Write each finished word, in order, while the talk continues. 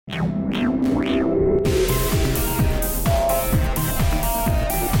Ryan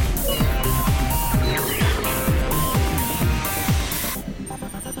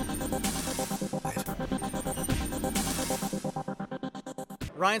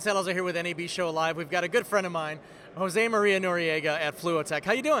Salazar here with NAB Show Live. We've got a good friend of mine, Jose Maria Noriega at Fluotec.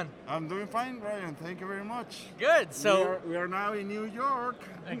 How you doing? I'm doing fine, Ryan. Thank you very much. Good. So we are now in New York.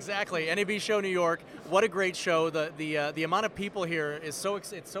 Exactly, NAB Show New York. What a great show! The amount of people here is so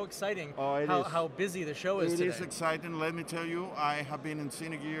exciting. How busy the show is today. It is exciting. Let me tell you, I have been in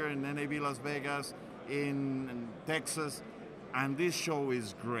Gear, in NAB Las Vegas, in Texas, and this show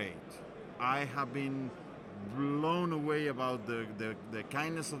is great. I have been blown away about the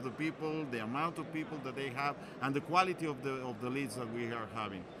kindness of the people, the amount of people that they have, and the quality of the leads that we are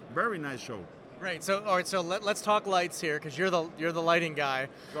having. Very nice show. Great. So, all right. So let's talk lights here, because you're the lighting guy.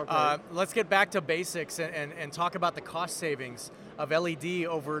 Okay. Let's get back to basics and talk about the cost savings of LED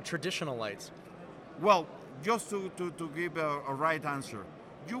over traditional lights. Well, just to give a right answer,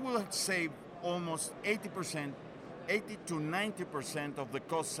 you will save almost 80% to 90% of the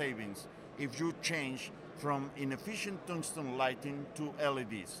cost savings if you change from inefficient tungsten lighting to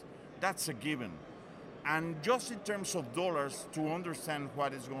LEDs. That's a given. And just in terms of dollars, to understand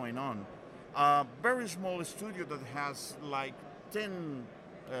what is going on, a very small studio that has like 10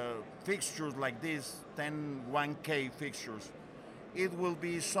 fixtures like this, 10 1K fixtures, it will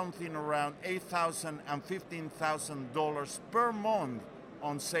be something around $8,000 and $15,000 per month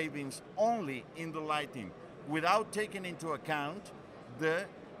on savings only in the lighting, without taking into account the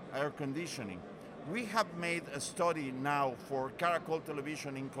air conditioning. We have made a study now for Caracol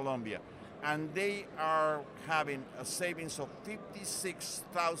Television in Colombia, and they are having a savings of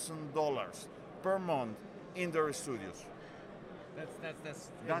 $56,000 per month in their studios.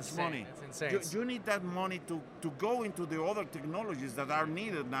 That's money. That's insane. You need that money to go into the other technologies that are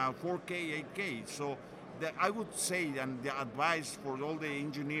needed now, 4K, 8K. So I would say, and the advice for all the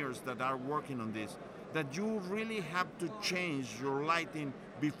engineers that are working on this, that you really have to change your lighting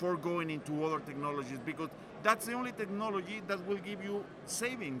before going into other technologies, because that's the only technology that will give you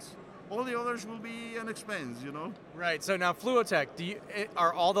savings. All the others will be an expense, you know? Right. So now Fluotec,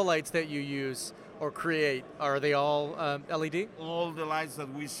 are all the lights that you use or create, are they all LED? All the lights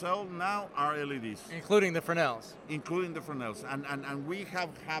that we sell now are LEDs. Including the Fresnels? Including the Fresnels. And we have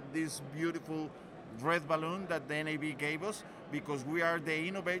this beautiful red balloon that the NAB gave us, because we are the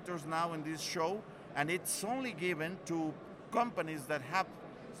innovators now in this show, and it's only given to companies that have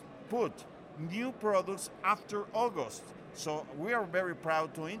put new products after August. So we are very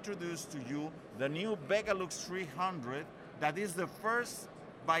proud to introduce to you the new Vegalux 300, that is the first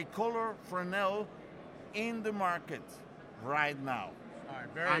bicolor Fresnel in the market right now. All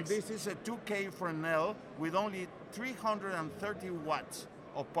right, this is a 2K Fresnel with only 330 watts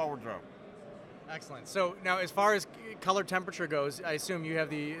of power draw. Excellent. So now, as far as color temperature goes, I assume you have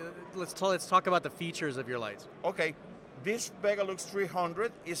the. Let's talk about the features of your lights. Okay, this Vegalux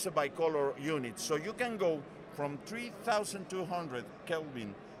 300 is a bicolor unit, so you can go from 3,200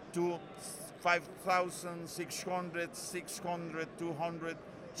 Kelvin to 5,600, 600, 200,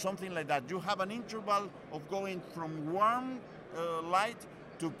 something like that. You have an interval of going from warm light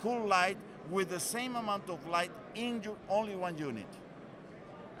to cool light with the same amount of light in your only one unit.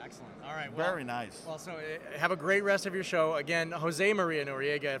 Excellent. All right. Well, very nice. Well, so have a great rest of your show. Again, Jose Maria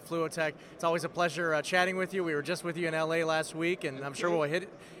Noriega at Fluotec. It's always a pleasure chatting with you. We were just with you in LA last week, and I'm sure we'll hit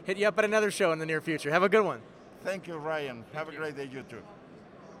you up at another show in the near future. Have a good one. Thank you, Ryan. Have a great day, you too.